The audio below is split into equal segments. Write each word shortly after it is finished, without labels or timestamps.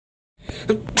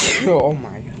Oh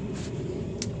my god.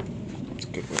 It's a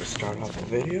good way to start off a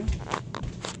video.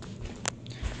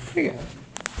 Hey guys.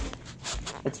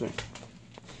 It's me.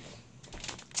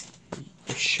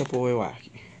 It's your boy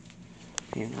Wacky.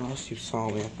 And unless you saw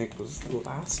me, I think it was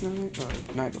last night or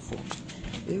the night before.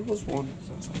 It was one of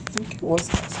those. I think it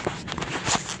was last night.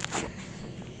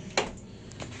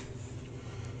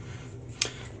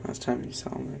 Last time you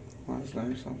saw me, last night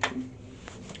or something.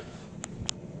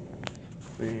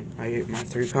 I mean, I ate my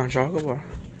 3-pound chocolate bar.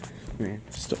 I mean,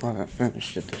 still haven't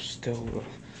finished it. There's still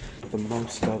the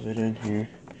most of it in here.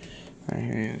 Right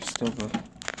here, there's still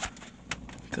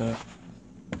the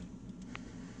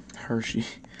Hershey.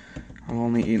 I'm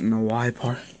only eating the Y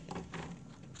part.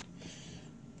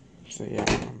 So yeah,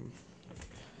 I'm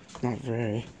not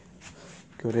very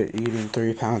good at eating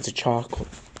 3 pounds of chocolate.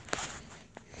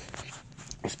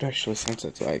 Especially since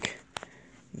it's like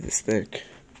this thick.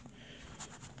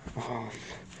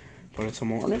 But it's a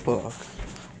morning book.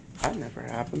 That never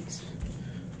happens.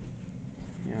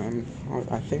 Yeah,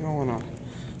 I think I wanna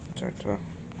start to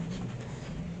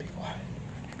be quiet.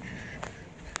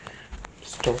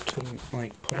 Start to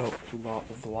like put out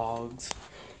vlogs,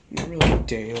 not really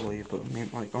daily, but I mean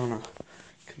like on a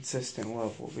consistent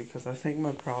level. Because I think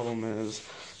my problem is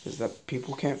that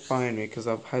people can't find me because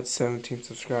I've had 17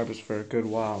 subscribers for a good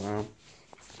while now.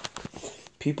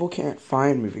 People can't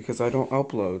find me because I don't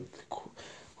upload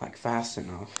like fast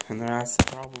enough, and that's the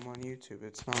problem on YouTube.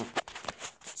 It's not.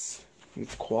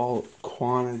 It's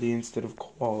quantity instead of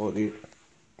quality.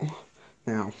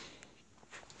 Now,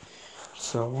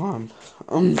 so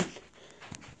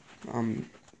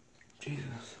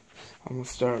Jesus, I'm gonna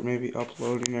start maybe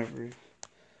uploading every.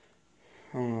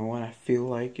 I don't know when I feel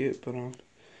like it, but I'm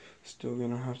still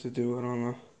gonna have to do it on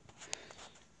a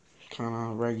kind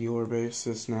of regular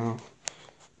basis now.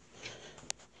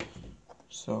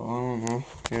 So I don't know.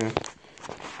 Yeah,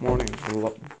 morning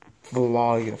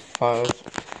vlog at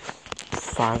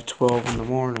 5:12 in the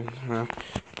morning.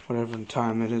 Whatever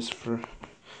time it is for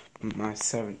my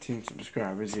 17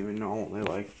 subscribers, even though only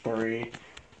like 3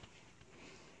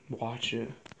 watch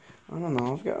it. I don't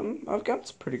know. I've got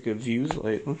some pretty good views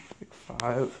lately. Like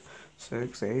 5,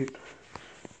 6, 8,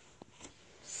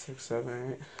 6,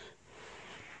 7, 8.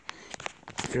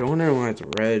 If you're wondering why it's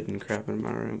red and crap in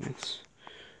my room, it's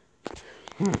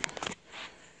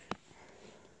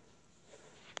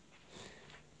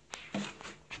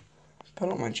put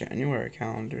on my January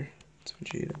calendar. It's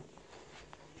Vegeta.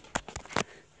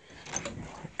 A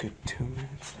good 2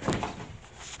 minutes there.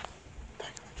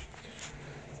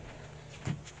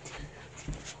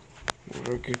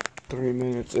 We're a good 3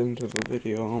 minutes into the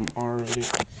video. I'm already.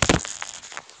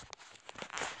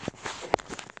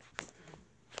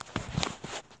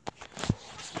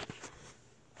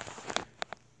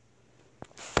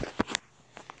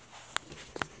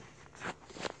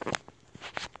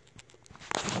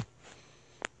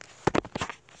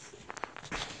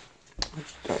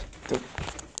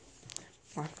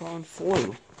 My phone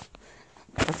flew.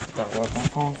 That's what that was. My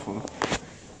phone flew. My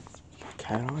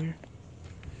cat on here.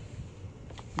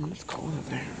 It's cold in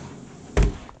there.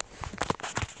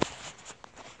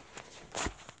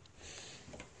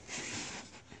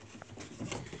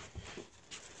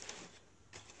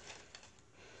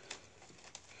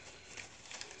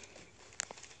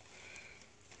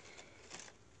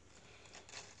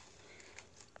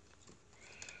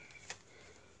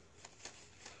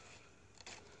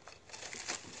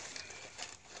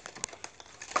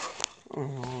 I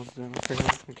don't know what I was doing. I figured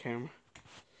out the camera.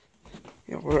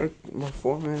 Yeah, we're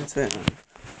 4 minutes in. I have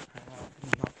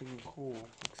nothing cool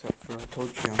except for I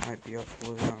told you I might be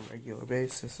uploading on a regular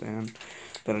basis and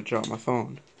that I dropped my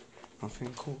phone.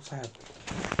 Nothing cool's happened.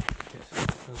 There's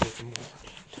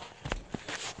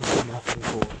nothing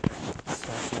cool.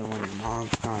 Especially when your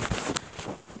mom's not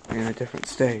in a different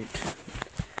state.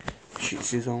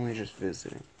 She's only just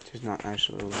visiting. She's not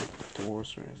actually like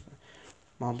divorced or anything.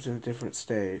 Mom's in a different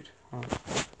state.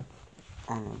 On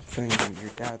a thing and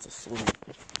your dad's asleep.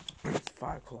 It's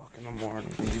 5 o'clock in the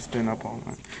morning and he's been up all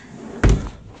night.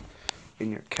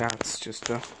 And your cat's just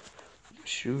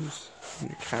shoes. And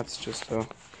your cat's just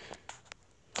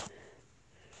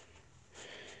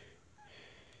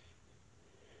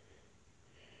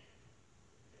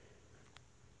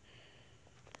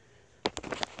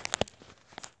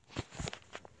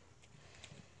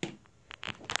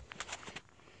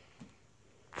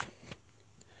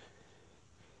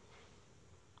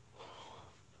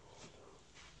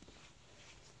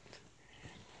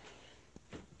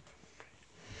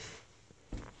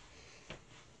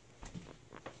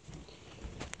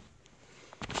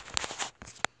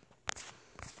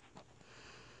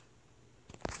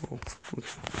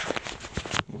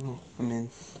Well, I mean,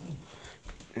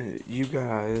 you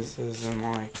guys, as in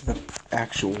like the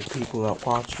actual people that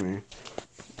watch me,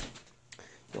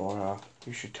 or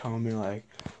you should tell me like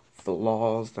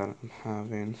flaws that I'm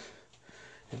having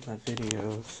in my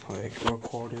videos, like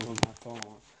recording with my phone.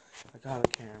 I got a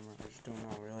camera, I just don't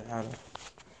know really how to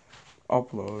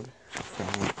upload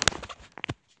from it.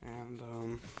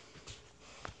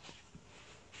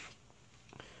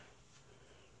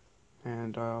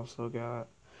 And I also got,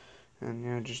 and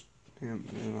yeah, just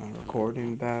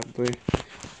recording badly.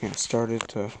 And started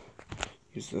to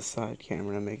use the side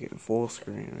camera to make it full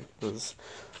screen because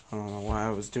I don't know why I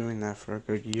was doing that for a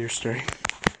good year straight.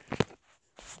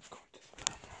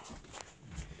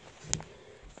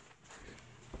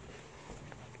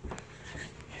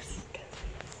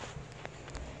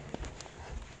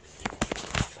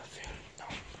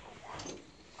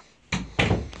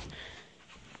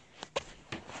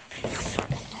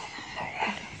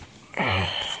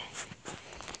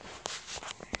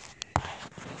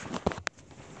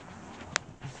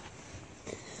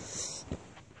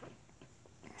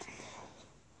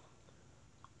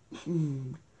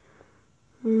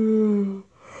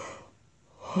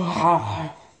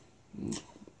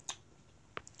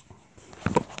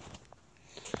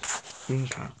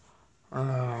 Okay.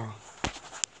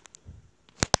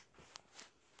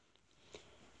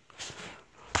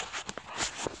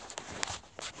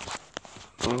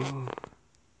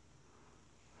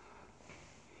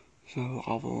 So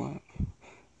lava lamp.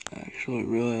 I actually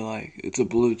really like. It's a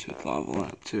Bluetooth lava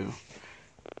lamp too.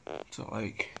 So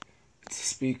like, it's a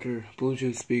speaker,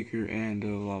 Bluetooth speaker, and a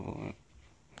lava lamp.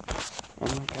 Oh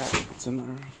my god, what's in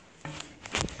there?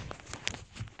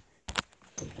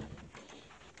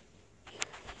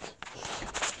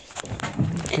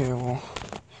 Okay, well,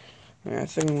 yeah, I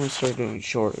think I'm gonna start doing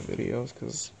shorter videos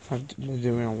because I've been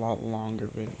doing a lot longer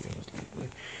videos lately.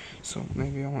 So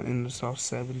maybe I want to end this off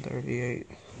 7:38.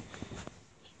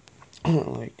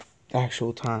 Like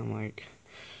actual time, like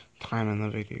time in the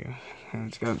video, and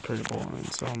it's gotten pretty boring.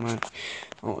 So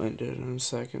I'll end it in a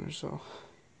second or so.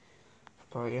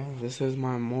 But yeah, this is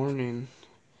my morning.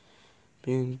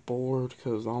 Being bored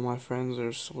because all my friends are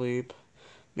asleep.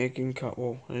 Making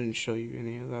well, I didn't show you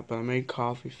any of that, but I made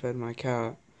coffee, fed my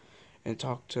cat, and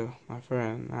talked to my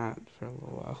friend Matt for a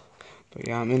little while. But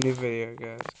yeah, I'm in the video,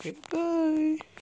 guys. Goodbye.